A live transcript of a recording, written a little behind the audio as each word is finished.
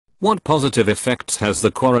What positive effects has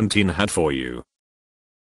the quarantine had for you?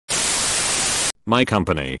 My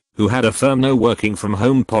company, who had a firm no working from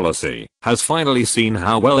home policy, has finally seen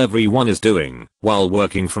how well everyone is doing while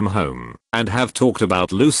working from home and have talked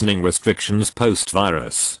about loosening restrictions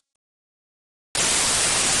post-virus.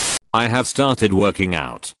 I have started working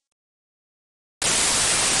out.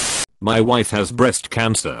 My wife has breast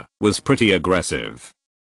cancer, was pretty aggressive.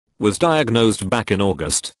 Was diagnosed back in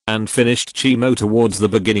August and finished chemo towards the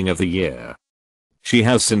beginning of the year. She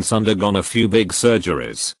has since undergone a few big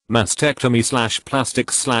surgeries,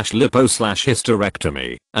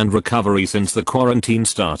 mastectomy/plastics/lipo/hysterectomy, and recovery since the quarantine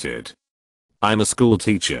started. I'm a school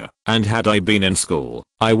teacher, and had I been in school,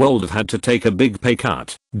 I would have had to take a big pay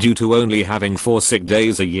cut due to only having 4 sick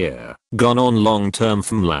days a year, gone on long term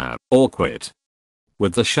from lab, or quit.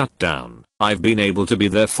 With the shutdown, I've been able to be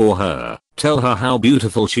there for her, tell her how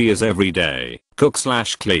beautiful she is every day,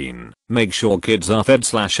 cook/clean, make sure kids are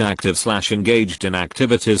fed/active/engaged in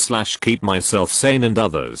activities/keep myself sane and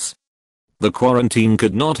others. The quarantine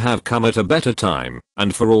could not have come at a better time,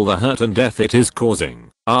 and for all the hurt and death it is causing,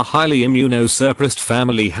 our highly immunosuppressed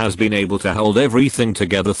family has been able to hold everything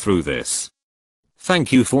together through this.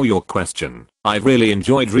 Thank you for your question. I've really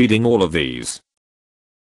enjoyed reading all of these.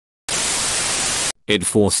 It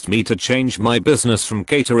forced me to change my business from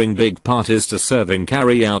catering big parties to serving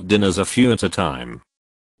carry-out dinners a few at a time.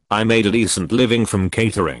 I made a decent living from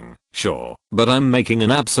catering, sure, but I'm making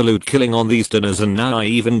an absolute killing on these dinners, and now I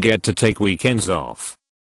even get to take weekends off.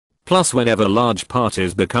 Plus, whenever large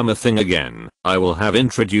parties become a thing again, I will have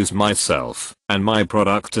introduced myself and my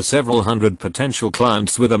product to several hundred potential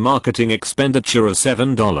clients with a marketing expenditure of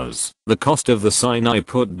 $7, the cost of the sign I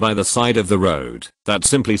put by the side of the road that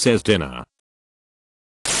simply says dinner.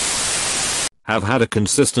 Have had a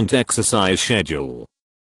consistent exercise schedule.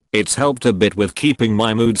 It's helped a bit with keeping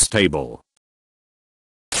my mood stable.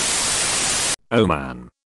 Oh man.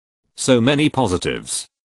 So many positives.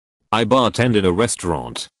 I bartend in a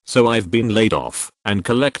restaurant, so I've been laid off and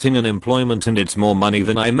collecting unemployment, and it's more money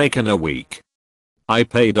than I make in a week. I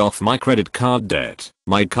paid off my credit card debt,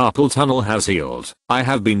 my carpal tunnel has healed, I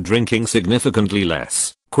have been drinking significantly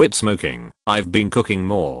less, quit smoking, I've been cooking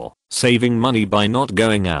more, saving money by not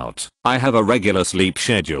going out, I have a regular sleep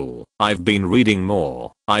schedule, I've been reading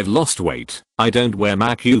more, I've lost weight, I don't wear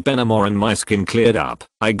makeup anymore and my skin cleared up,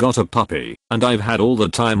 I got a puppy, and I've had all the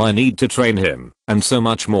time I need to train him, and so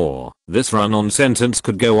much more. This run-on sentence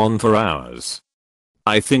could go on for hours.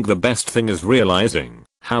 I think the best thing is realizing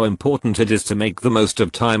how important it is to make the most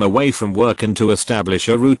of time away from work and to establish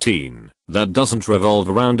a routine that doesn't revolve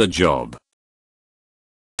around a job.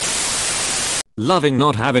 Loving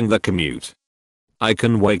not having the commute. I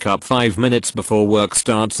can wake up 5 minutes before work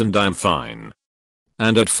starts and I'm fine.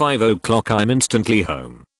 And at 5 o'clock I'm instantly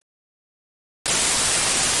home.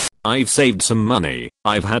 I've saved some money,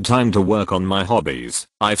 I've had time to work on my hobbies,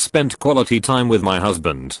 I've spent quality time with my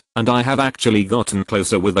husband, and I have actually gotten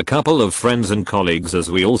closer with a couple of friends and colleagues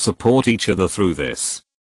as we all support each other through this.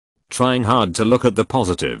 Trying hard to look at the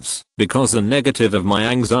positives, because the negative of my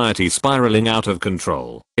anxiety spiraling out of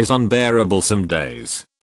control is unbearable some days.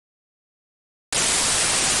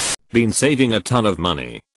 Been saving a ton of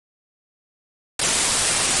money.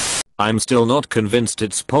 I'm still not convinced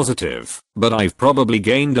it's positive, but I've probably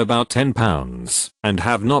gained about 10 pounds and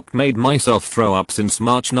have not made myself throw up since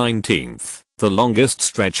March 19th, the longest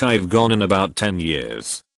stretch I've gone in about 10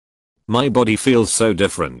 years. My body feels so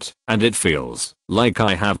different, and it feels like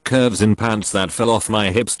I have curves in pants that fell off my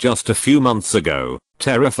hips just a few months ago,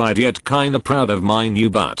 terrified yet kinda proud of my new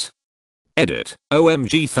butt. Edit.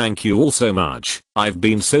 OMG, thank you all so much. I've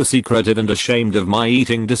been so secretive and ashamed of my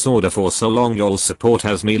eating disorder for so long, your support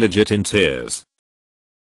has me legit in tears.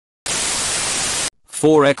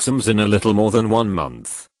 4 exams in a little more than 1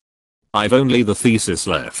 month. I've only the thesis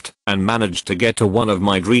left and managed to get to one of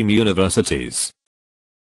my dream universities.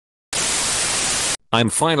 I'm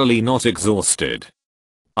finally not exhausted.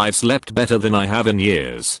 I've slept better than I have in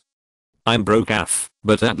years. I'm broke AF,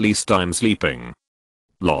 but at least I'm sleeping.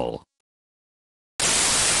 Lol.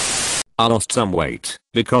 I lost some weight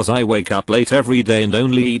because I wake up late every day and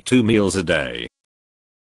only eat 2 meals a day.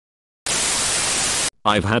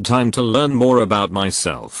 I've had time to learn more about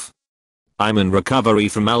myself. I'm in recovery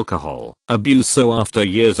from alcohol abuse, so after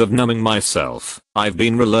years of numbing myself, I've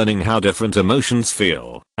been relearning how different emotions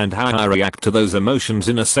feel and how I react to those emotions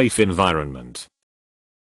in a safe environment.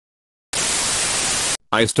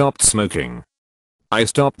 I stopped smoking. I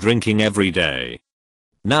stopped drinking every day.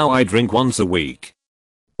 Now I drink once a week.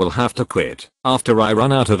 Will have to quit after I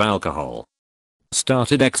run out of alcohol.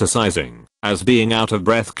 Started exercising, as being out of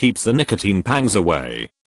breath keeps the nicotine pangs away.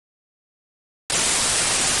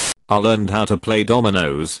 I learned how to play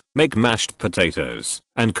dominoes, make mashed potatoes,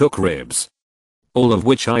 and cook ribs. All of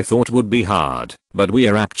which I thought would be hard, but we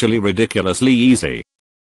are actually ridiculously easy.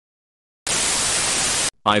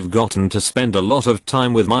 I've gotten to spend a lot of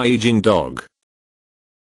time with my aging dog.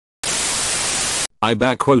 I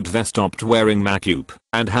stopped wearing makeup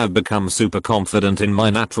and have become super confident in my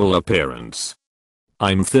natural appearance.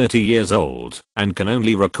 I'm 30 years old and can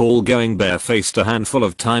only recall going barefaced a handful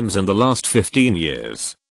of times in the last 15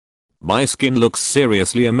 years. My skin looks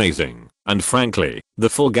seriously amazing, and frankly, the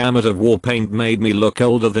full gamut of war paint made me look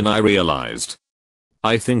older than I realized.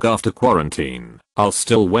 I think after quarantine, I'll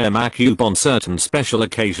still wear makeup on certain special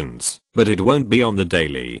occasions, but it won't be on the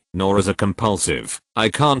daily, nor as a compulsive. I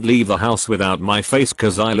can't leave the house without my face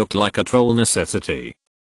cause I look like a troll necessity.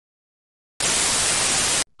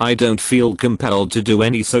 I don't feel compelled to do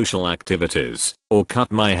any social activities, or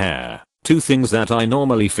cut my hair, two things that I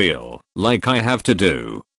normally feel like I have to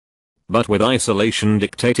do. But with isolation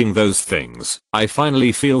dictating those things, I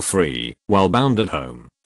finally feel free, while bound at home.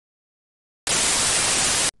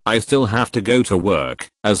 I still have to go to work,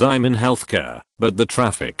 as I'm in healthcare, but the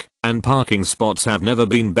traffic and parking spots have never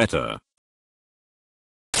been better.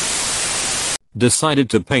 Decided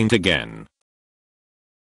to paint again.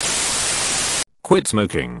 Quit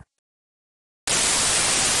smoking.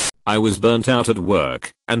 I was burnt out at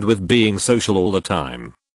work, and with being social all the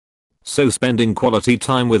time. So spending quality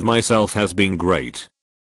time with myself has been great.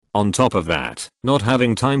 On top of that, not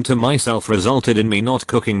having time to myself resulted in me not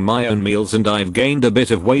cooking my own meals and I've gained a bit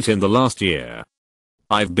of weight in the last year.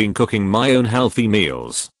 I've been cooking my own healthy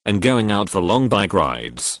meals and going out for long bike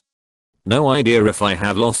rides. No idea if I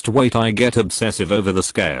have lost weight. I get obsessive over the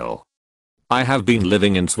scale. I have been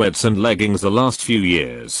living in sweats and leggings the last few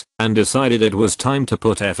years and decided it was time to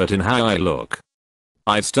put effort in how I look.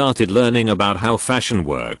 I've started learning about how fashion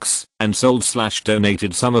works and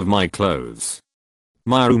sold/donated some of my clothes.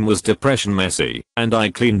 My room was depression messy and I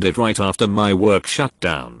cleaned it right after my work shut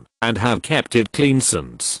down and have kept it clean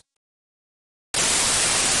since.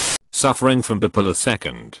 Suffering from bipolar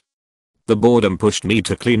second. The boredom pushed me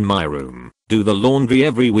to clean my room, do the laundry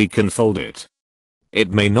every week and fold it.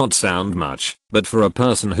 It may not sound much, but for a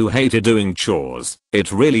person who hated doing chores,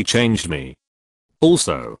 it really changed me.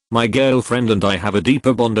 Also, my girlfriend and I have a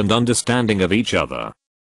deeper bond and understanding of each other.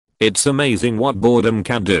 It's amazing what boredom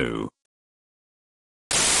can do.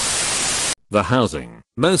 The housing,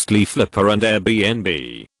 mostly flipper and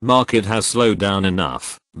Airbnb, market has slowed down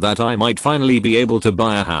enough that I might finally be able to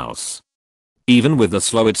buy a house. Even with the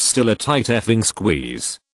slow, it's still a tight effing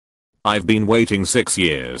squeeze. I've been waiting 6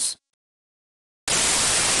 years.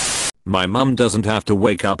 My mum doesn't have to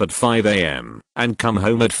wake up at 5 AM and come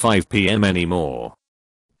home at 5 PM anymore.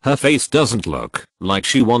 Her face doesn't look like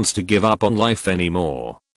she wants to give up on life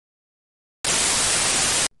anymore.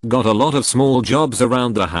 Got a lot of small jobs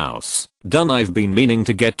around the house done. I've been meaning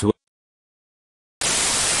to get to.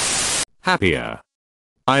 Happier.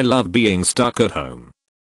 I love being stuck at home.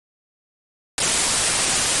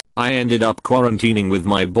 I ended up quarantining with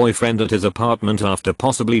my boyfriend at his apartment after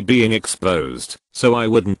possibly being exposed, so I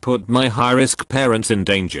wouldn't put my high-risk parents in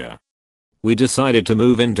danger. We decided to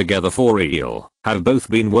move in together for real, have both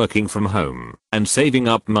been working from home and saving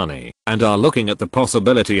up money, and are looking at the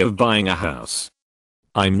possibility of buying a house.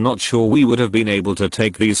 I'm not sure we would have been able to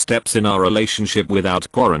take these steps in our relationship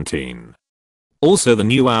without quarantine. Also, the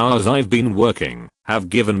new hours I've been working have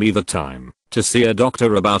given me the time to see a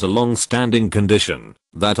doctor about a long-standing condition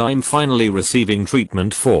that I'm finally receiving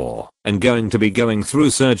treatment for and going to be going through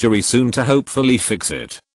surgery soon to hopefully fix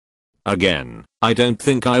it. Again, I don't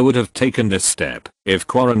think I would have taken this step if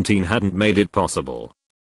quarantine hadn't made it possible.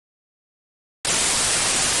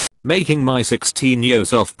 Making my 16-year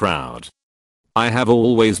self proud. I have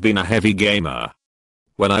always been a heavy gamer.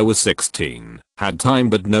 When I was 16, had time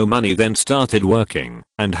but no money, then started working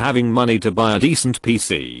and having money to buy a decent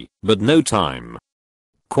PC, but no time.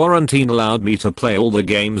 Quarantine allowed me to play all the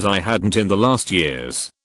games I hadn't in the last years.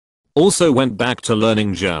 Also went back to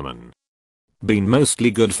learning German. Been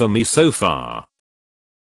mostly good for me so far.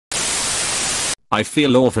 I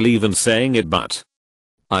feel awful even saying it, but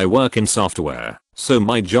I work in software, so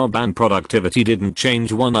my job and productivity didn't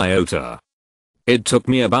change one iota. It took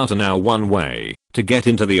me about an hour one way to get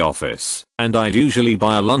into the office, and I'd usually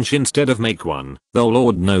buy a lunch instead of make one, though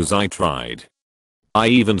Lord knows I tried. I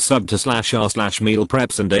even subbed to /r/meal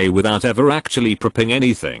preps and day without ever actually prepping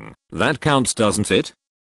anything. That counts, doesn't it?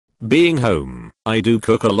 Being home, I do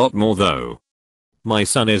cook a lot more though. My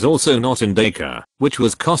son is also not in daycare, which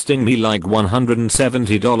was costing me like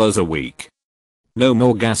 $170 a week. No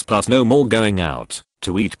more gas plus no more going out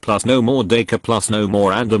to eat plus no more daycare plus no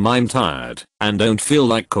more and I'm tired and don't feel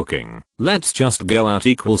like cooking. Let's just go out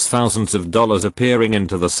equals thousands of dollars appearing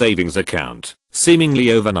into the savings account,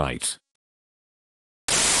 seemingly overnight.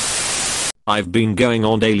 I've been going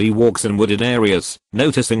on daily walks in wooded areas,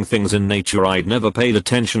 noticing things in nature I'd never paid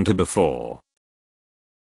attention to before.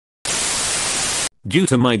 Due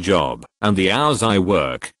to my job and the hours I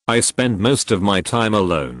work, I spend most of my time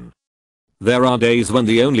alone. There are days when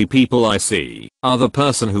the only people I see are the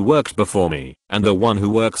person who worked before me and the one who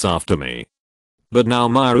works after me. But now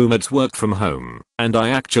my roommates work from home and I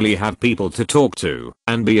actually have people to talk to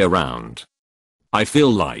and be around. I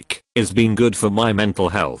feel like it's been good for my mental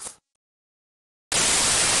health.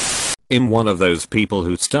 I'm one of those people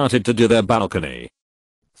who started to do their balcony.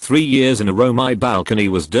 3 years in a row my balcony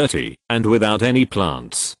was dirty and without any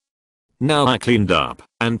plants. Now I cleaned up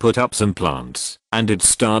and put up some plants and it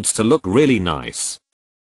starts to look really nice.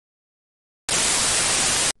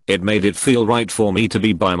 It made it feel right for me to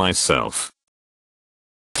be by myself.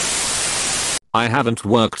 I haven't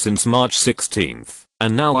worked since March 16th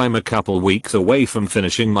and now I'm a couple weeks away from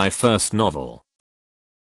finishing my first novel.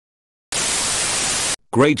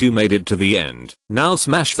 Great, you made it to the end. Now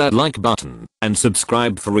smash that like button and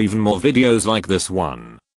subscribe for even more videos like this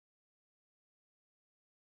one.